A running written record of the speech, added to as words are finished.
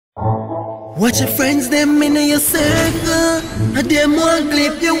Watch your friends, them in your circle, and them want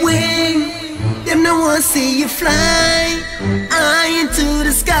clip your wing. Them no want see you fly high into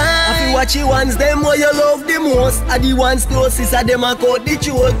the sky. If you watch the ones, them what you love the most, are the ones closest, are them a cut the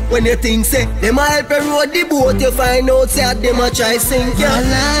truth. When you think say, them a help you row the boat, you find out say, them a try sink you. My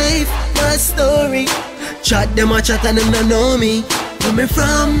life, my story. Chat them a chat and them no know me. Where me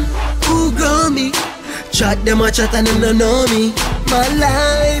from, who grow me? Chat them a chat and them no know me. My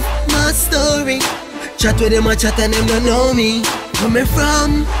life, my story. Chat with them a chat and them no know me. Where me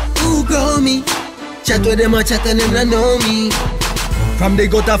from, who grow me? Chat with them a chat and them no know me. From the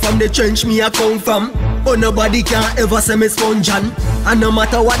gutter, from the trench me a come from. But nobody can ever say me sponge on. And no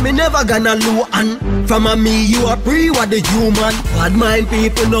matter what, me never gonna lose on. From a me, you a pre, what the human. Bad mind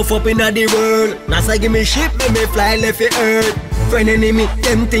people enough up inna the world. NASA give me ship, me fly left the earth. Friend enemy,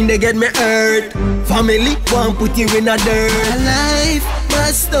 them think they get me hurt. Family, want put you in a dirt. My life,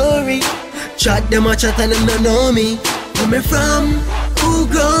 my story. Chat them a chat and them no know me. Where me from, who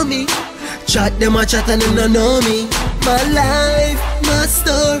grow me? Chat them a chat and them no know me. My life, my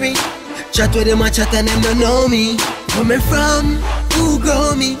story. Chat with them a chat and them no know me. Where me from, who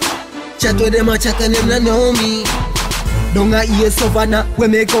grow me? Chat with them a chat and them no know me. Don't a ear savannah, where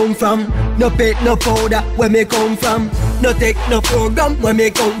me come from. No pet, no powder, where me come from. No take, no program, where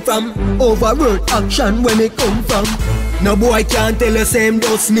me come from. Overworld action, where me come from. No boy can't tell the same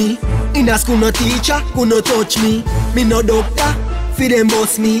does me. In a school no teacher, who no touch me. Me no doctor, fi them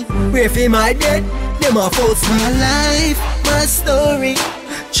boss me. Pray for my dead, them a force me. My life, my story.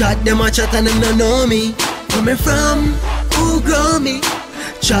 Chat them a chat and them no know me. Where me from, who grow me?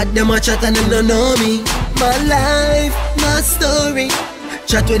 Chat them a chat and them no know me. My life, my story.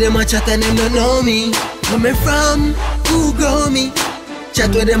 Chat with them a chat and them no know me. Where me from, who grow me? Chat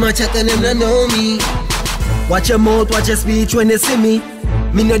with them a chat and them no know me. Watch your mouth, watch your speech when you see me.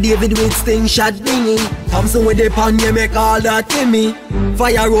 Me no David with sting shot dingy. Thompson with the pan, you make all that Timmy.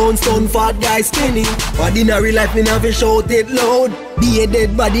 Fire round, stone fat guy skinny. But in a real life, me never shout it loud. Be a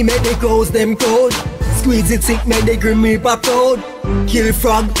dead body, make the crows them cold. Squeeze it sick, make the grim reaper proud. Kill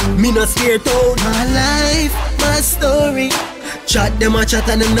frog, me no scare toad. My life, my story. Chat them a chat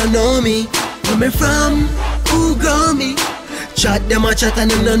and them no know me. Where me from, who grow me? Chat them a chat and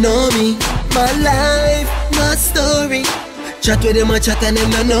them no know me. My life, my story. Chat with them a chat and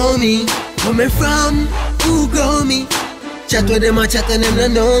them no know me. Where me from, who grow me? Chat with them a chat and them no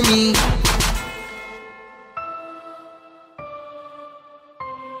know me.